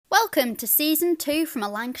Welcome to Season 2 from A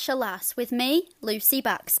Lancashire Lass with me, Lucy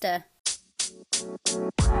Baxter.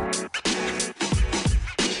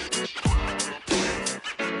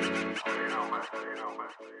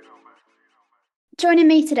 Joining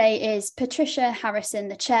me today is Patricia Harrison,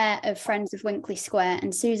 the chair of Friends of Winkley Square,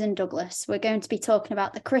 and Susan Douglas. We're going to be talking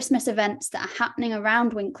about the Christmas events that are happening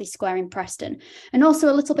around Winkley Square in Preston, and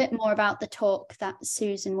also a little bit more about the talk that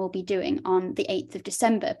Susan will be doing on the 8th of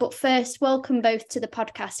December. But first, welcome both to the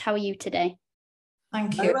podcast. How are you today?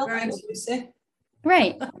 Thank you. Very well, thanks, Lucy.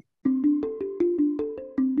 Great.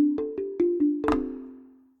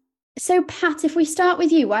 So, Pat, if we start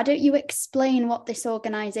with you, why don't you explain what this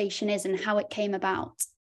organisation is and how it came about?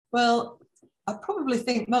 Well, I probably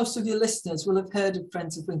think most of your listeners will have heard of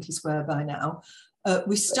Friends of Winkley Square by now.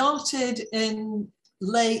 We started in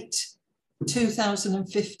late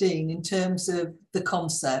 2015 in terms of the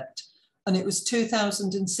concept, and it was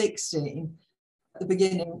 2016 at the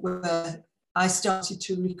beginning where I started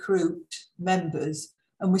to recruit members,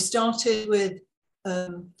 and we started with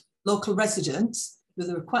local residents.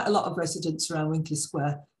 There were quite a lot of residents around Winkley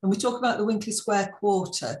Square, and we talk about the Winkley Square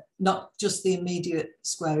quarter, not just the immediate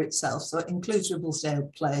square itself. So it includes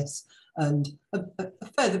Ribblesdale Place and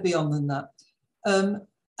further beyond than that. And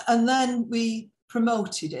then we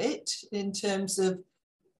promoted it in terms of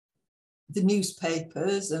the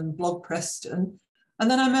newspapers and Blog Preston. And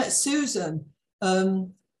then I met Susan,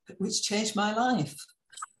 which changed my life.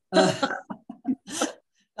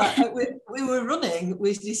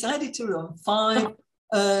 We decided to run 5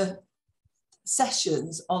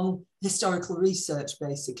 sessions on historical research,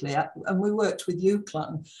 basically, and we worked with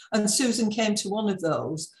UCLan, and Susan came to one of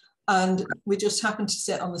those, and we just happened to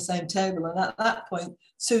sit on the same table. And at that point,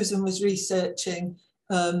 Susan was researching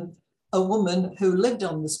a woman who lived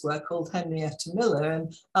on the square called Henrietta Miller,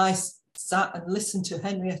 and I sat and listened to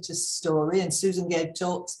Henrietta's story, and Susan gave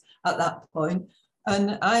talks at that point.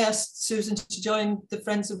 And I asked Susan to join the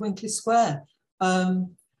Friends of Winkley Square.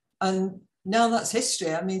 And now that's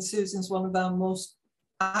history. I mean, Susan's one of our most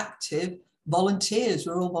active volunteers.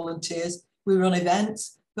 We're all volunteers. We run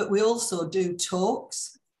events, but we also do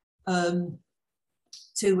talks to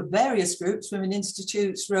various groups, Women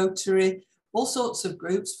Institutes, Rotary, all sorts of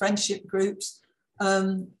groups, friendship groups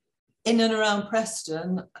in and around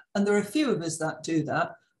Preston. And there are a few of us that do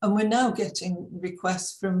that. And we're now getting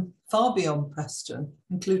requests from far beyond Preston,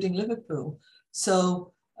 including Liverpool.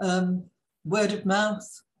 So word of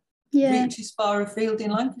mouth reaches far afield in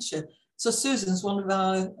Lancashire. So Susan's one of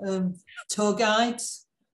our tour guides,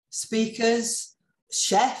 speakers,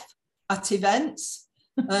 chef at events.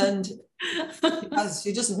 And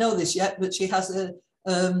she doesn't know this yet, but she has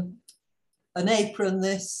an apron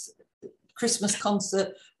this Christmas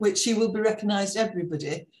concert, which she will be recognised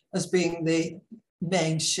everybody as being the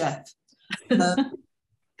main chef.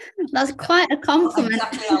 That's quite a compliment.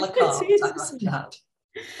 Exactly a la carte.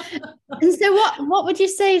 And so what would you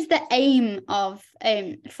say is the aim of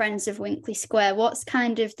Friends of Winkley Square? What's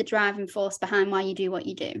kind of the driving force behind why you do what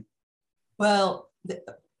you do? Well,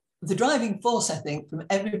 the driving force, I think, from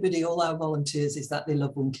everybody, all our volunteers, is that they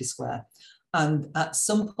love Winkley Square. And at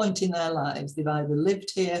some point in their lives, they've either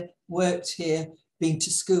lived here, worked here, been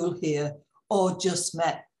to school here, or just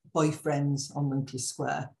met boyfriends on Winkley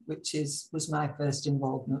Square, which was my first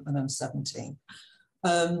involvement when I was 17.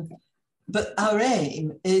 But our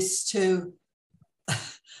aim is to,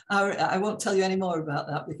 I won't tell you any more about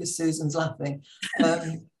that because Susan's laughing.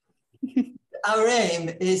 Our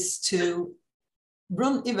aim is to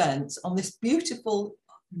run events on this beautiful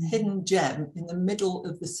hidden gem in the middle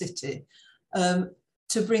of the city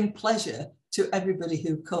to bring pleasure to everybody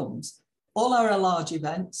who comes. All our large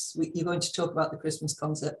events, you're going to talk about the Christmas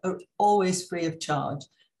concert, are always free of charge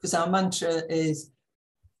because our mantra is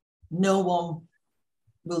no one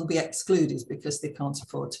will be excluded because they can't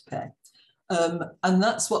afford to pay. And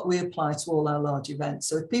that's what we apply to all our large events.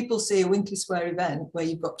 So if people see a Winkley Square event where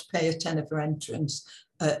you've got to pay a tenner for entrance,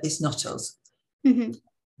 it's not us. Mm-hmm.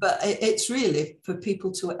 But it's really for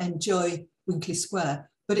people to enjoy Winkley Square,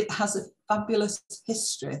 but it has a fabulous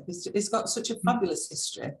history. It's got such a fabulous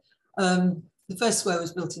history. The first square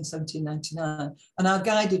was built in 1799, and our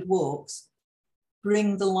guided walks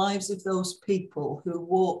bring the lives of those people who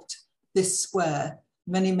walked this square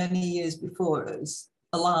many, many years before us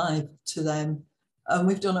alive to them. And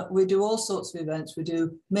we do all sorts of events. We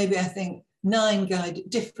do maybe, I think, 9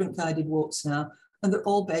 different guided walks now, and they're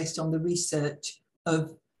all based on the research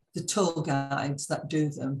of the tour guides that do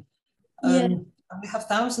them. And we have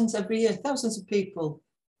thousands every year, thousands of people.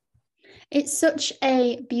 It's such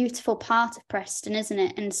a beautiful part of Preston, isn't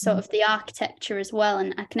it? And sort of the architecture as well.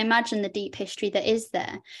 And I can imagine the deep history that is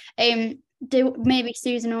there. do maybe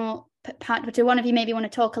Susan or Pat, do one of you maybe want to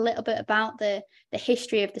talk a little bit about the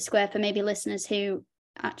history of the square for maybe listeners who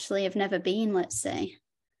actually have never been, let's say?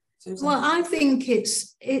 Susan? Well, I think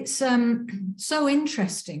it's so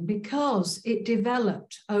interesting because it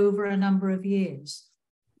developed over a number of years.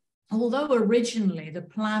 Although originally the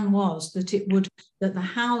plan was that that the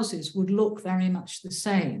houses would look very much the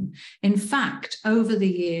same. In fact, over the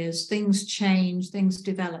years, things change, things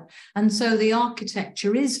develop. And so the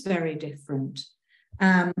architecture is very different.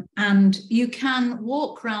 And you can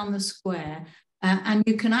walk around the square and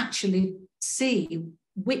you can actually see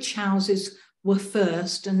which houses were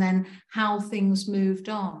first and then how things moved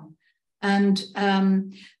on. And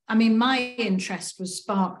I mean, my interest was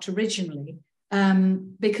sparked originally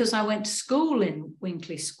because I went to school in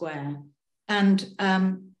Winkley Square, and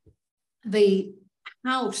the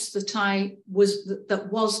house that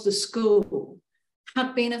was the school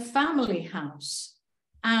had been a family house.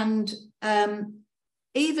 And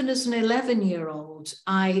even as an 11-year-old,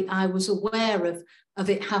 I was aware of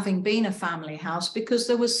it having been a family house because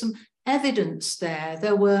there was some evidence there.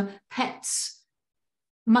 There were pets,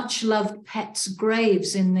 much loved pets'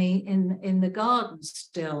 graves in the garden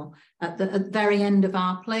still at the very end of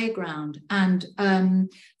our playground, and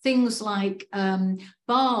things like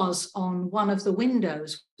bars on one of the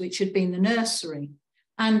windows, which had been the nursery.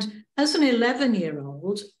 And as an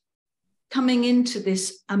 11-year-old, coming into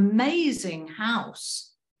this amazing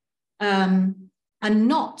house and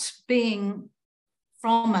not being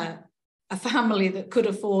from a family that could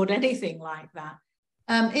afford anything like that,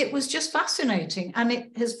 it was just fascinating, and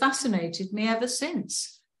it has fascinated me ever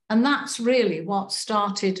since. And that's really what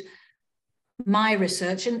started my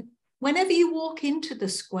research. And whenever you walk into the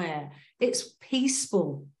square, it's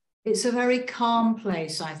peaceful. It's a very calm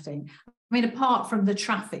place, I think. I mean, apart from the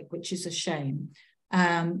traffic, which is a shame,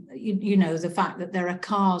 you know, the fact that there are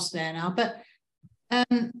cars there now, but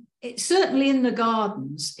it's certainly in the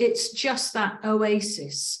gardens, it's just that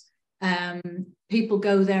oasis. People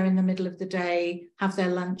go there in the middle of the day, have their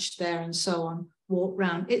lunch there and so on, walk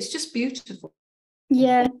round. It's just beautiful.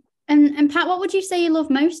 Yeah. And Pat, what would you say you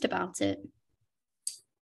love most about it?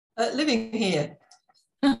 Living here.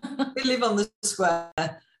 We live on the square,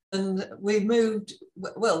 and we moved,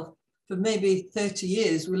 well, for maybe 30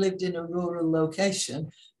 years, we lived in a rural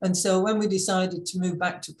location. And so when we decided to move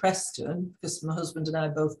back to Preston, because my husband and I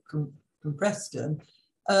both come from Preston,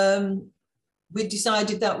 we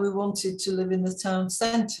decided that we wanted to live in the town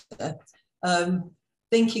centre,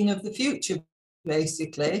 thinking of the future,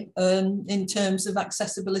 basically, in terms of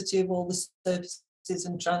accessibility of all the services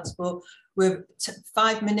and transport. We're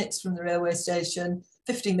 5 minutes from the railway station,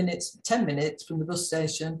 15 minutes, 10 minutes from the bus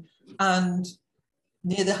station, and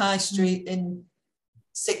near the high street in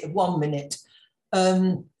 1 minute.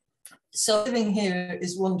 So living here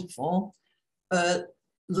is wonderful.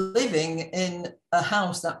 Living in a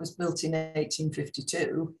house that was built in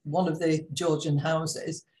 1852, one of the Georgian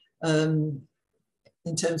houses, in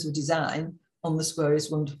terms of design on the square, is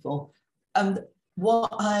wonderful. And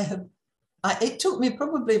what it took me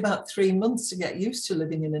probably about 3 months to get used to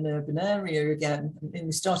living in an urban area again. I mean,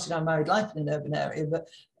 we started our married life in an urban area, but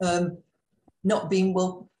not being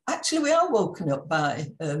actually we are woken up by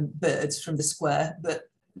birds from the square, but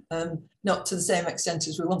not to the same extent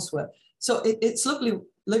as we once were. So it's lovely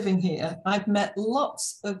living here. I've met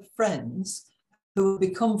lots of friends who have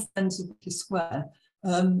become friends of the square,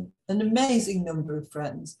 an amazing number of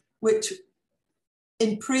friends, which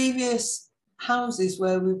in previous houses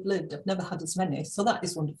where we've lived, I've never had as many. So that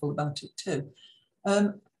is wonderful about it too.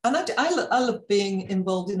 And I love being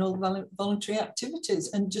involved in all the voluntary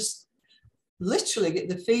activities, and just literally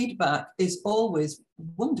the feedback is always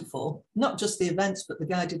wonderful, not just the events, but the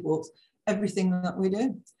guided walks, everything that we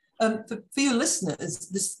do. For your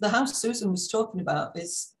listeners, the house Susan was talking about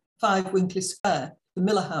is 5 Winkley Square, the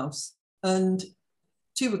Miller House. And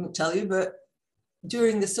she wouldn't tell you, but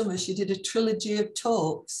during the summer, she did a trilogy of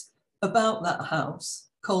talks about that house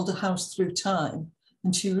called A House Through Time.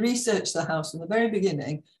 And she researched the house from the very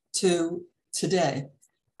beginning to today.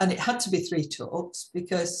 And it had to be 3 talks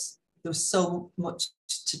because there was so much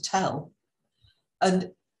to tell.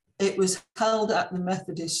 And it was held at the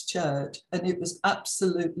Methodist Church, and it was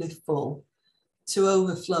absolutely full to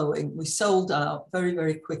overflowing. We sold out very,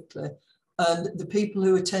 very quickly. And the people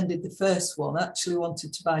who attended the first one actually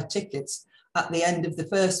wanted to buy tickets at the end of the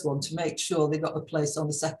first one to make sure they got a place on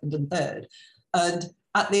the second and third. And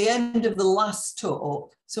at the end of the last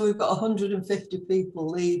talk, so we've got 150 people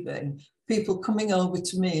leaving, people coming over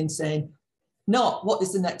to me and saying, not what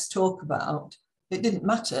is the next talk about? It didn't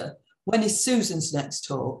matter. When is Susan's next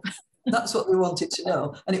talk? That's what we wanted to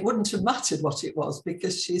know. And it wouldn't have mattered what it was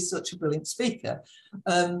because she's such a brilliant speaker.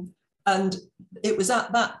 And it was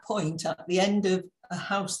at that point, at the end of A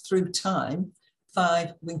House Through Time,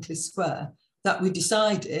 5 Winkley Square, that we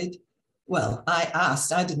decided, well,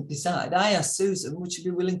 I didn't decide, I asked Susan, would she be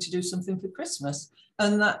willing to do something for Christmas?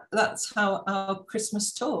 And that's how our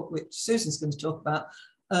Christmas talk, which Susan's going to talk about,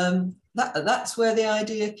 that's where the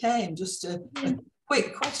idea came, just a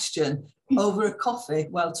quick question over a coffee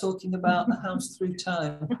while talking about A House Through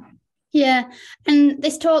Time. Yeah, and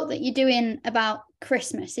this talk that you're doing about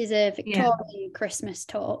Christmas is a Victorian Christmas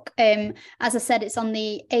talk. As I said, it's on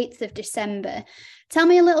the 8th of December. Tell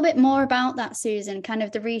me a little bit more about that, Susan, kind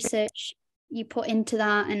of the research you put into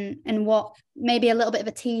that and what, maybe a little bit of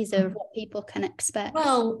a teaser of what people can expect.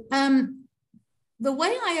 Well, the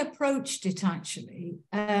way I approached it, actually,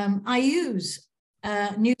 I use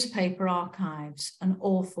newspaper archives an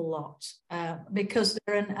awful lot because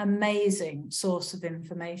they're an amazing source of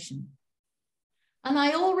information. And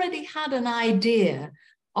I already had an idea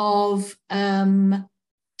of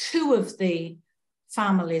 2 of the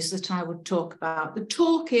families that I would talk about. The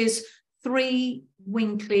talk is 3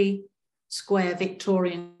 Winkley Square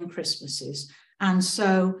Victorian Christmases. And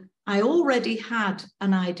so I already had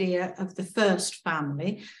an idea of the first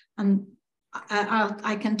family. And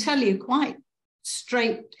I can tell you quite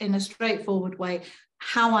in a straightforward way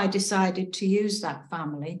how I decided to use that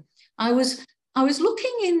family. I was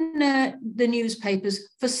looking in the newspapers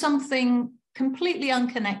for something completely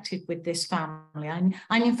unconnected with this family.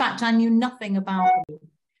 In fact, I knew nothing about them.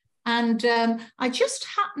 And I just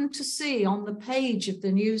happened to see on the page of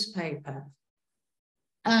the newspaper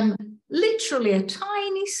literally a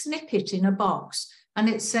tiny snippet in a box, and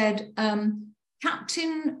it said,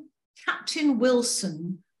 Captain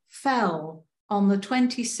Wilson fell on the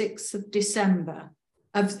 26th of December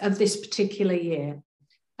of this particular year,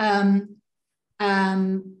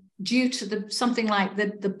 due to something like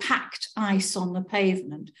the packed ice on the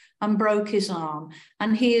pavement, and broke his arm,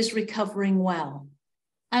 and he is recovering well.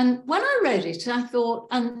 And when I read it, I thought,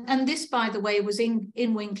 and this, by the way, was in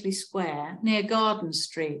Winkley Square near Garden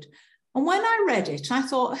Street. And when I read it, I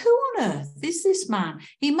thought, who on earth is this man?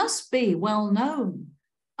 He must be well known.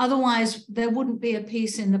 Otherwise, there wouldn't be a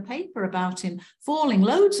piece in the paper about him falling.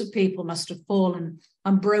 Loads of people must have fallen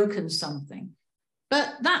and broken something.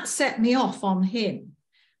 But that set me off on him.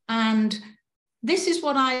 And this is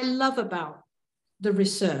what I love about the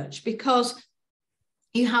research, because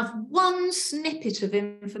you have one snippet of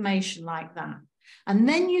information like that, and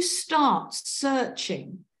then you start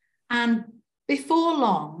searching, and before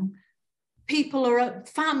long, people are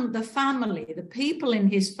the people in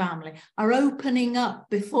his family are opening up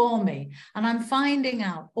before me, and I'm finding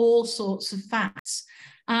out all sorts of facts.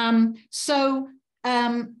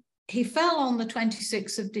 He fell on the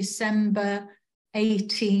 26th of December,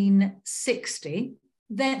 1860.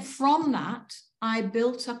 Then from that, I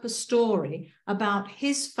built up a story about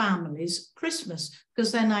his family's Christmas,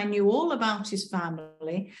 because then I knew all about his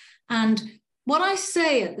family. And what I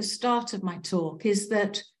say at the start of my talk is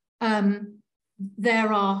that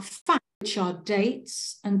there are facts, which are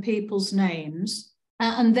dates and people's names,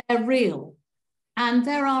 and they're real. And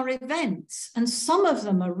there are events, and some of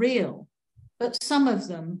them are real, but some of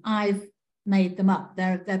them I've made them up.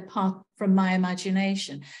 They're part from my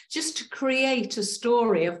imagination, just to create a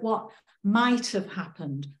story of what might have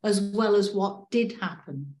happened as well as what did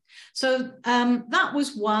happen. So that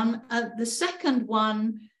was one. The second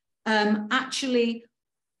one, actually,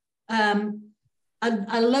 a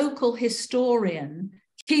local historian,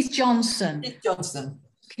 Keith Johnson,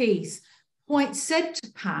 said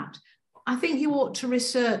to Pat, I think you ought to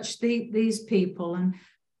research these people. And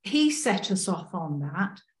he set us off on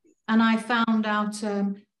that. And I found out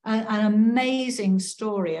an amazing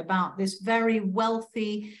story about this very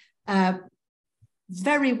wealthy,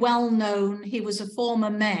 very well-known, he was a former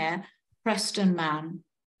mayor, Preston man,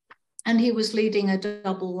 and he was leading a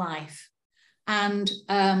double life. And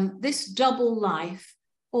this double life,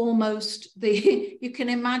 you can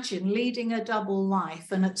imagine leading a double life,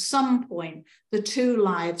 and at some point the 2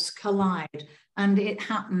 lives collide, and it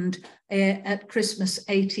happened at Christmas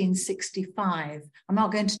 1865. I'm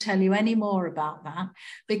not going to tell you any more about that,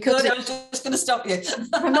 because I was just going to stop you.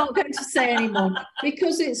 I'm not going to say any more,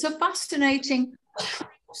 because it's a fascinating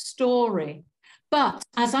story. But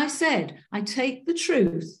as I said, I take the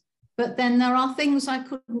truth, but then there are things I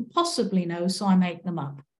couldn't possibly know, so I make them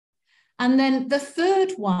up. And then the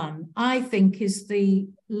third one, I think, is the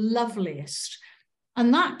loveliest,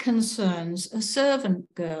 and that concerns a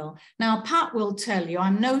servant girl. Now, Pat will tell you, I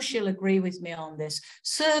know she'll agree with me on this,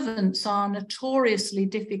 servants are notoriously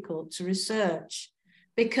difficult to research,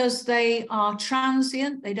 because they are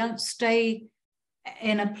transient. They don't stay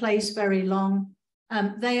in a place very long.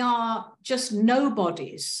 They are just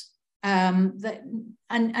nobodies. And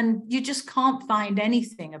you just can't find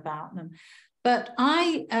anything about them. But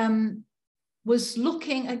I was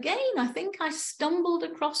looking again, I think I stumbled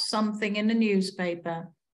across something in a newspaper.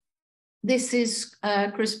 This is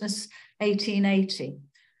Christmas 1880,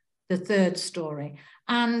 the third story.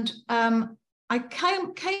 And I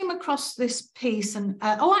came across this piece and,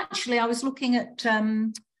 actually I was looking at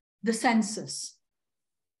the census.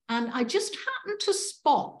 And I just happened to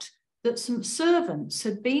spot that some servants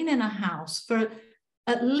had been in a house for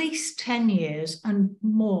at least 10 years and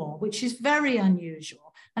more, which is very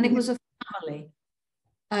unusual. And it was a family,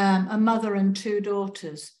 a mother and two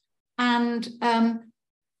daughters. And,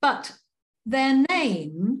 but their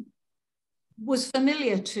name was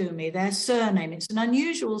familiar to me, their surname. It's an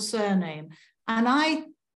unusual surname. And I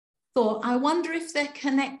thought, I wonder if they're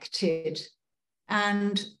connected.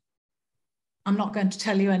 And I'm not going to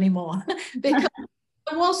tell you anymore because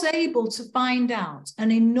I was able to find out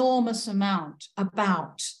an enormous amount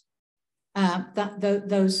about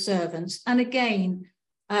those servants. And again,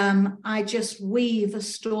 I just weave a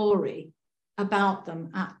story about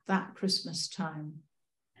them at that Christmas time.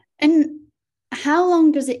 And how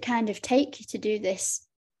long does it kind of take you to do this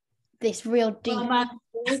real deep? Well,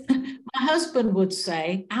 my husband would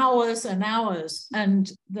say hours and hours,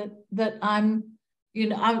 and that I'm,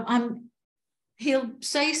 he'll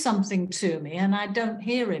say something to me and I don't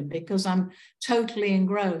hear him because I'm totally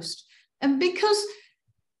engrossed. And because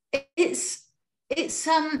it's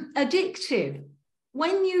addictive.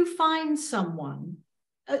 When you find someone,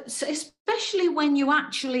 especially when you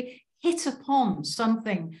actually hit upon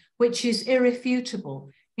something which is irrefutable.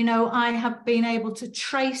 I have been able to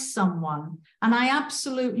trace someone and I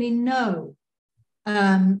absolutely know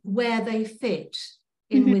where they fit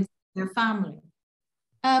in with their family.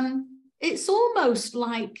 It's almost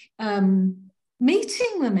like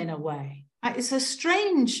meeting them in a way. It's a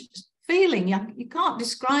strange feeling. You can't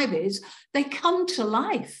describe it. They come to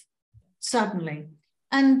life suddenly.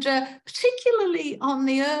 And particularly on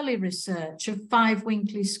the early research of 5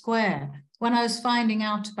 Winkley Square, when I was finding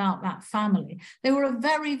out about that family, they were a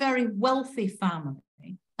very, very wealthy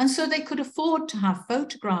family. And so they could afford to have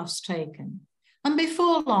photographs taken. And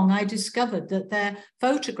before long, I discovered that their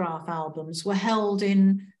photograph albums were held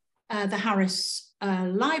in the Harris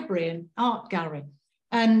Library and Art Gallery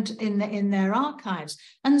and in their archives.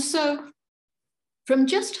 And so from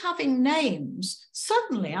just having names,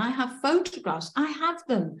 suddenly I have photographs. I have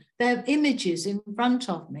them, their images in front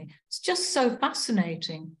of me. It's just so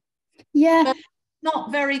fascinating. Yeah. But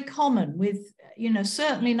not very common with,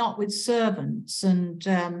 certainly not with servants and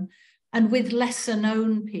with lesser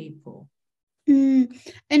known people. And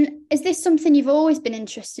is this something you've always been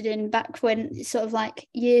interested in back when sort of like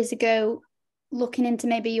years ago, looking into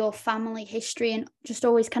maybe your family history and just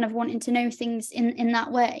always kind of wanting to know things in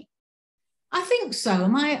that way? I think so.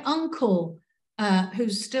 My uncle,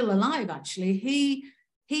 who's still alive, actually,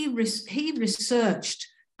 he researched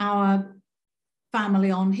our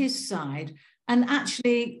family on his side. And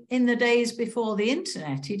actually, in the days before the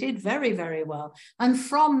internet, he did very, very well. And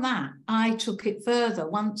from that, I took it further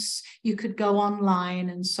once you could go online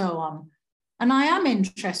and so on. And I am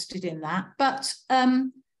interested in that. But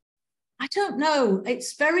I don't know.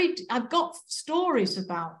 I've got stories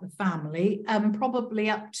about the family, probably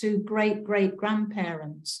up to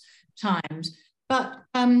great-great-grandparents' times. But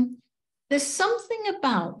there's something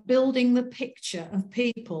about building the picture of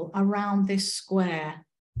people around this square.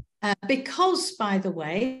 Because, by the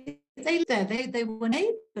way, they were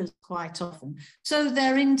neighbours quite often. So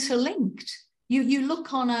they're interlinked. You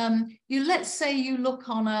look on, let's say you look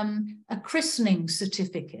on a christening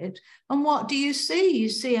certificate, and what do you see? You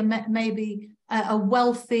see maybe a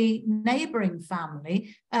wealthy neighbouring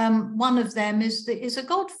family. One of them is a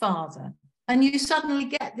godfather. And you suddenly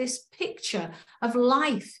get this picture of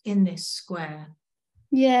life in this square.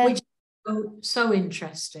 Yeah. Which is so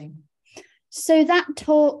interesting. So that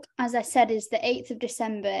talk, as I said, is the 8th of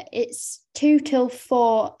December. It's 2 till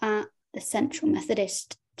 4 at the Central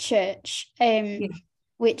Methodist Church,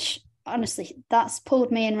 which honestly, that's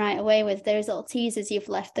pulled me in right away with those little teasers you've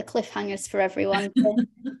left, the cliffhangers for everyone to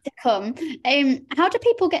come. How do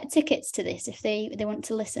people get tickets to this if they want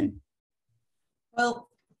to listen? Well,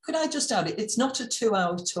 could I just add, it's not a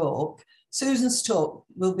 2-hour talk. Susan's talk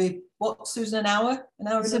will be, what, Susan, an hour?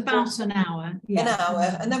 It's about an hour. Yeah. An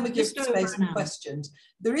hour, and then we give space for questions.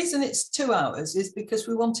 The reason it's 2 hours is because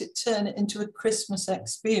we want it to turn it into a Christmas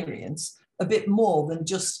experience, a bit more than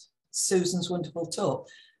just Susan's wonderful talk.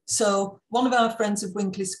 So one of our friends of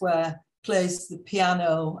Winkley Square plays the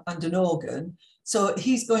piano and an organ. So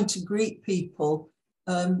he's going to greet people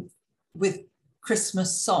with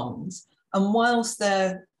Christmas songs. And whilst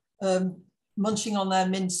they're munching on their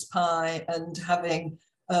mince pie and having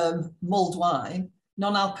mulled wine,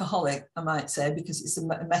 non-alcoholic, I might say, because it's a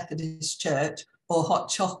Methodist church, or hot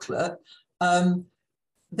chocolate,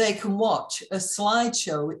 they can watch a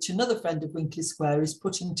slideshow, which another friend of Winkley Square is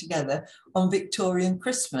putting together on Victorian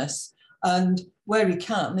Christmas. And where he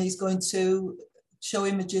can, he's going to show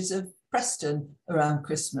images of Preston around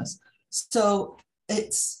Christmas. So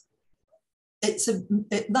that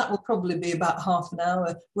will probably be about half an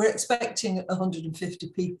hour. We're expecting 150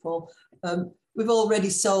 people. We've already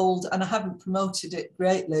sold, and I haven't promoted it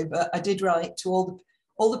greatly, but I did write to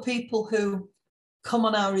all the people who come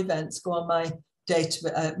on our events, go on my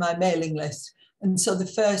my mailing list. And so the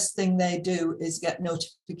first thing they do is get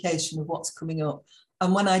notification of what's coming up.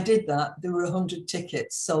 And when I did that, there were 100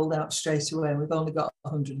 tickets sold out straight away, and we've only got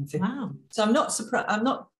 150. Wow. So I'm not surprised. I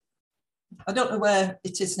don't know where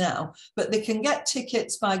it is now, but they can get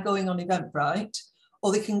tickets by going on Eventbrite,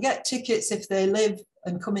 or they can get tickets if they live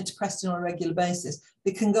and come into Preston on a regular basis.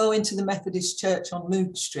 They can go into the Methodist Church on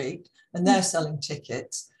Luke Street and they're selling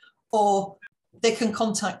tickets, or they can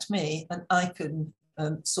contact me and I can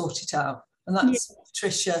sort it out. And that's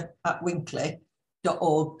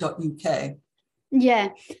patricia@winkley.org.uk. Yeah.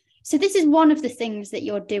 So this is one of the things that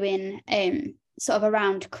you're doing sort of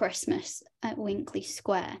around Christmas at Winkley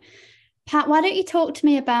Square. Pat, why don't you talk to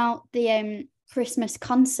me about the Christmas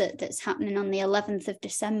concert that's happening on the 11th of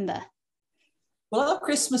December? Well, our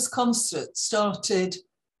Christmas concert started,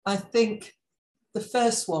 I think the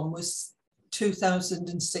first one was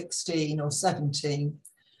 2016 or 17.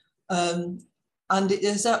 And it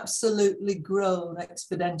has absolutely grown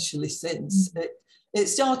exponentially since. It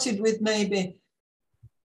started with maybe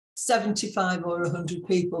 75 or 100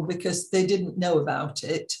 people because they didn't know about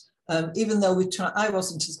it. Even though I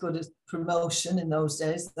wasn't as good at promotion in those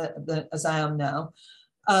days as I am now.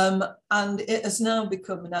 And it has now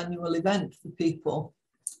become an annual event for people.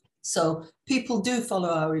 So people do follow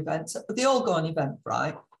our events. They all go on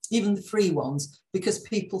Eventbrite, even the free ones, because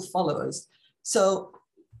people follow us. So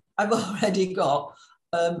I've already got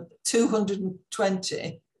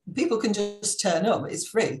 220. People can just turn up, it's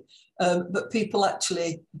free. But people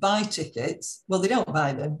actually buy tickets. Well, they don't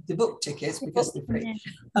buy them, they book tickets because they're free.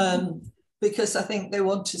 Because I think they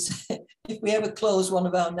want to say, if we ever close one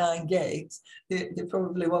of our 9 gates, they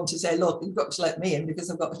probably want to say, look, you've got to let me in because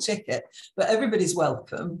I've got a ticket. But everybody's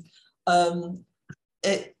welcome. There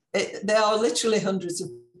are literally hundreds of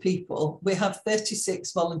people. We have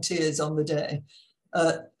 36 volunteers on the day.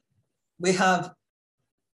 We have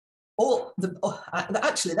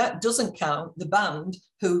actually, that doesn't count the band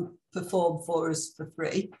who perform for us for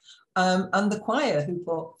free, and the choir who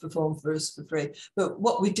perform for us for free. But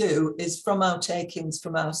what we do is, from our takings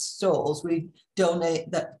from our stalls, we donate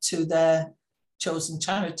that to their chosen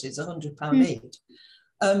charities, £100 each.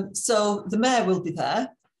 So the mayor will be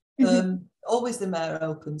there. Always the mayor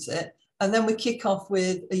opens it. And then we kick off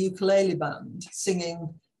with a ukulele band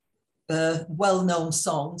singing well-known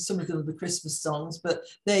songs. Some of them are the Christmas songs, but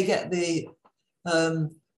they get the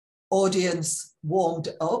audience warmed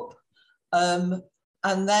up. And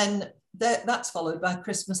then that's followed by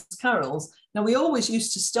Christmas carols. Now, we always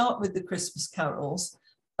used to start with the Christmas carols.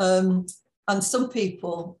 And some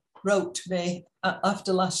people wrote to me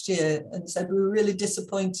after last year and said, we were really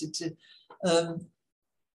disappointed to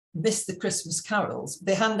miss the Christmas carols.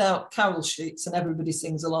 They hand out carol sheets and everybody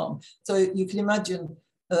sings along. So you can imagine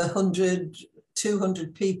 100,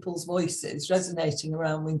 200 people's voices resonating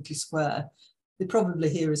around Winkley Square. They probably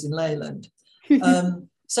hear us in Leyland.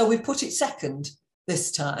 So we put it second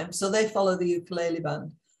this time. So they follow the ukulele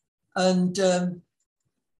band. And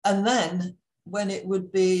then when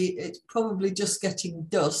it's probably just getting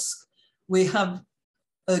dusk, we have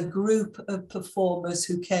a group of performers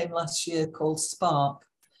who came last year called Spark.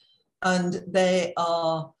 And they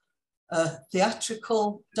are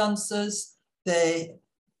theatrical dancers.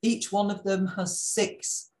 Each one of them has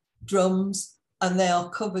 6 drums, and they are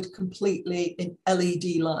covered completely in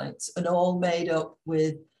LED lights and all made up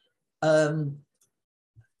with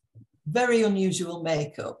very unusual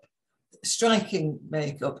makeup, striking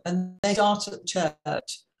makeup. And they start at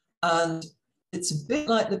church, and it's a bit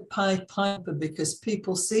like the Pied Piper, because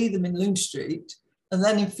people see them in Loon Street and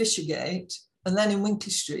then in Fishergate and then in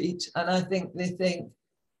Winkley Street. And I think they think,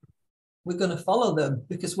 we're going to follow them,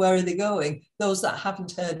 because where are they going? Those that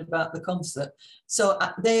haven't heard about the concert. So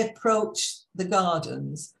they approach the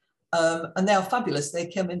gardens, and they are fabulous.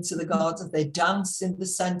 They come into the gardens, they dance in the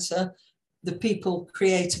centre. The people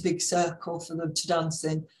create a big circle for them to dance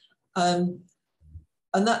in. And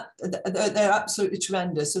that they're absolutely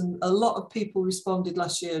tremendous. And a lot of people responded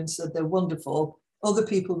last year and said they're wonderful. Other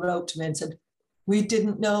people wrote to me and said, we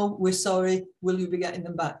didn't know, we're sorry, will you be getting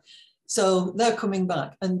them back? So they're coming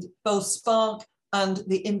back. And both Spark and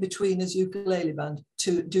the In-Betweeners Ukulele Band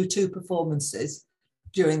do 2 performances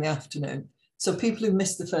during the afternoon. So people who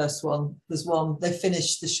missed the first one, there's one, they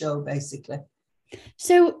finished the show basically.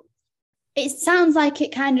 So it sounds like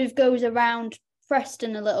it kind of goes around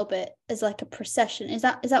Preston a little bit as like a procession. Is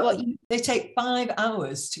that what you... They take 5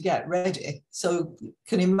 hours to get ready. So you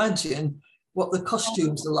can imagine what the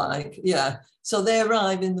costumes are like. Yeah. So they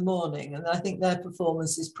arrive in the morning, and I think their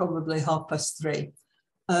performance is probably 3:30.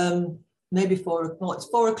 Maybe 4 o'clock. It's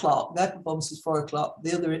 4 o'clock. Their performance is 4 o'clock.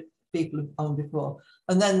 The other people have on before.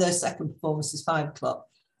 And then their second performance is 5 o'clock.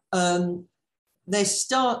 They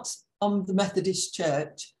start on the Methodist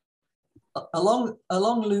Church along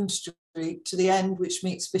Loom Street to the end, which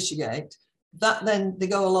meets Fishergate. That then they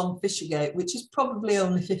go along Fishergate, which is probably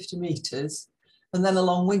only 50 metres, and then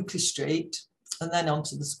along Winkley Street, and then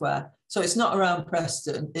onto the square. So it's not around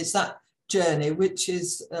Preston. It's that journey, which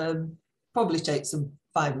is probably takes them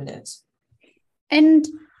 5 minutes. And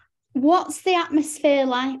what's the atmosphere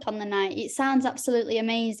like on the night? It sounds absolutely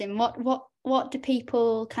amazing. What do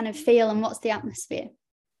people kind of feel, and what's the atmosphere?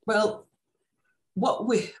 Well, what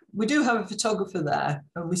we do have a photographer there,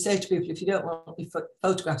 and we say to people, if you don't want your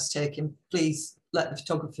photographs taken, please let the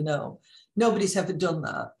photographer know. Nobody's ever done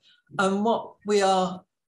that. And what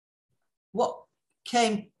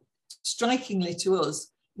came strikingly to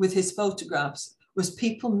us with his photographs was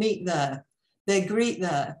people meet there, they greet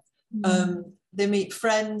there, they meet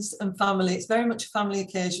friends and family. It's very much a family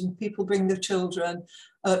occasion. People bring their children,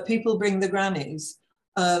 people bring their grannies.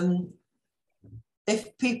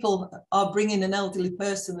 If people are bringing an elderly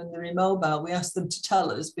person and they're immobile, we ask them to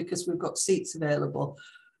tell us because we've got seats available.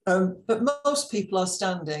 But most people are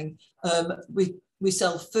standing. We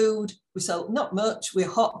sell food, we sell not much, we're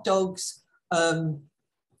hot dogs,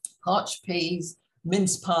 harsh peas,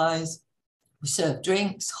 mince pies, we serve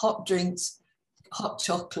drinks, hot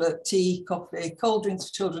chocolate, tea, coffee, cold drinks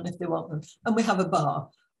for children if they want them. And we have a bar,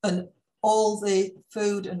 and all the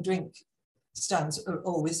food and drink stands are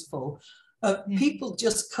always full. People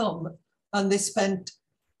just come and they spend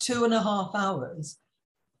 2.5 hours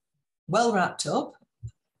well wrapped up,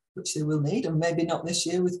 which they will need, and maybe not this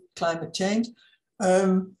year with climate change.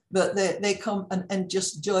 But they come and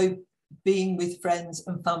just enjoy being with friends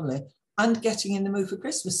and family and getting in the mood for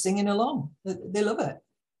Christmas, singing along. They love it.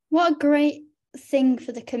 What a great thing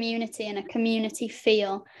for the community and a community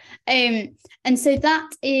feel. And so that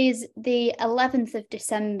is the 11th of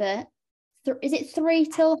December. Is it 3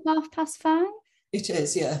 till 5:30? It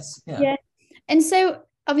is, yes. Yeah. And so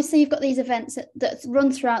obviously you've got these events that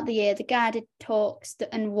run throughout the year, the guided talks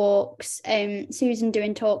and walks, Susan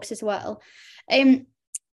doing talks as well.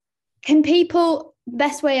 Can people,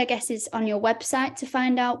 best way I guess is on your website to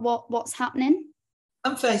find out what's happening?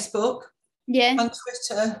 And Facebook, and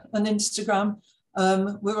Twitter and Instagram.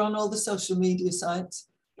 We're on all the social media sites.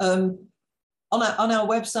 On our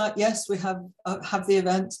website, yes, we have the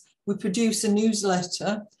events. We produce a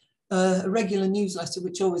newsletter, a regular newsletter,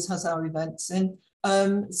 which always has our events in.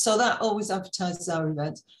 So that always advertises our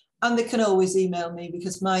events. And they can always email me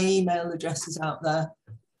because my email address is out there.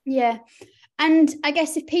 Yeah. And I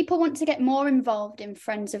guess if people want to get more involved in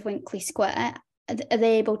Friends of Winkley Square, are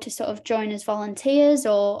they able to sort of join as volunteers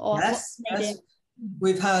or yes.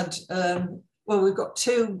 We've had, we've got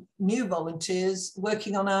 2 new volunteers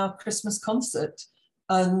working on our Christmas concert.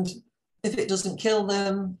 And if it doesn't kill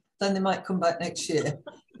them, then they might come back next year.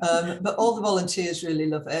 But all the volunteers really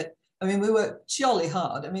love it. I mean, we work jolly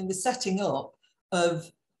hard. I mean, the setting up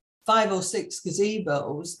of 5 or 6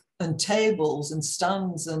 gazebos and tables and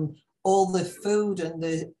stands and all the food and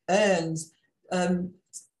the urns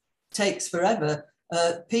takes forever.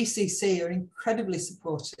 PCC are incredibly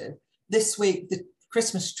supportive. This week, the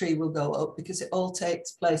Christmas tree will go up because it all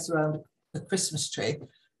takes place around a Christmas tree.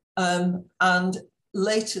 And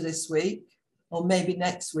later this week, or maybe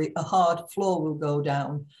next week, a hard floor will go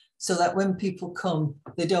down so that when people come,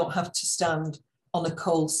 they don't have to stand on a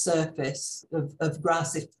cold surface of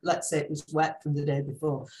grass if, let's say, it was wet from the day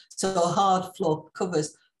before. So a hard floor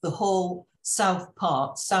covers the whole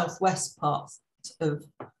southwest part of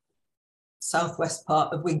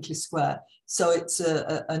Winkley Square. So it's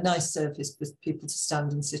a nice surface for people to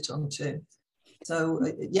stand and sit on too. So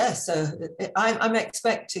yes, I'm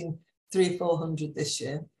expecting 300-400 this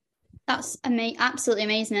year. That's absolutely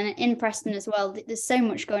amazing. And in Preston as well, there's so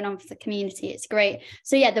much going on for the community. It's great.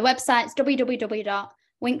 So yeah, the website's www.friendsofwinkley.org.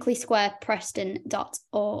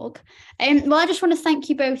 winkleysquarepreston.org. Well, I just want to thank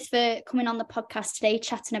you both for coming on the podcast today,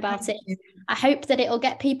 chatting about it. I hope that it'll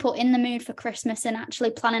get people in the mood for Christmas and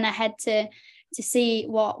actually planning ahead to see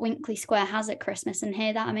what Winkley Square has at Christmas and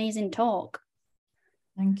hear that amazing talk.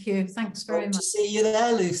 Thank you. Thanks very much. Hope to see you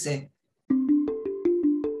there, Lucy.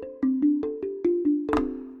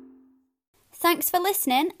 Thanks for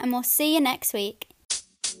listening, and we'll see you next week.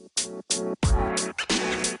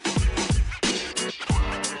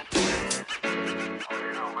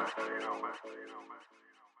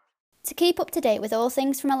 To keep up to date with all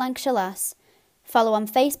things From a Lancashire Lass, follow on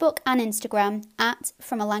Facebook and Instagram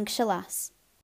 @From a Lancashire Lass.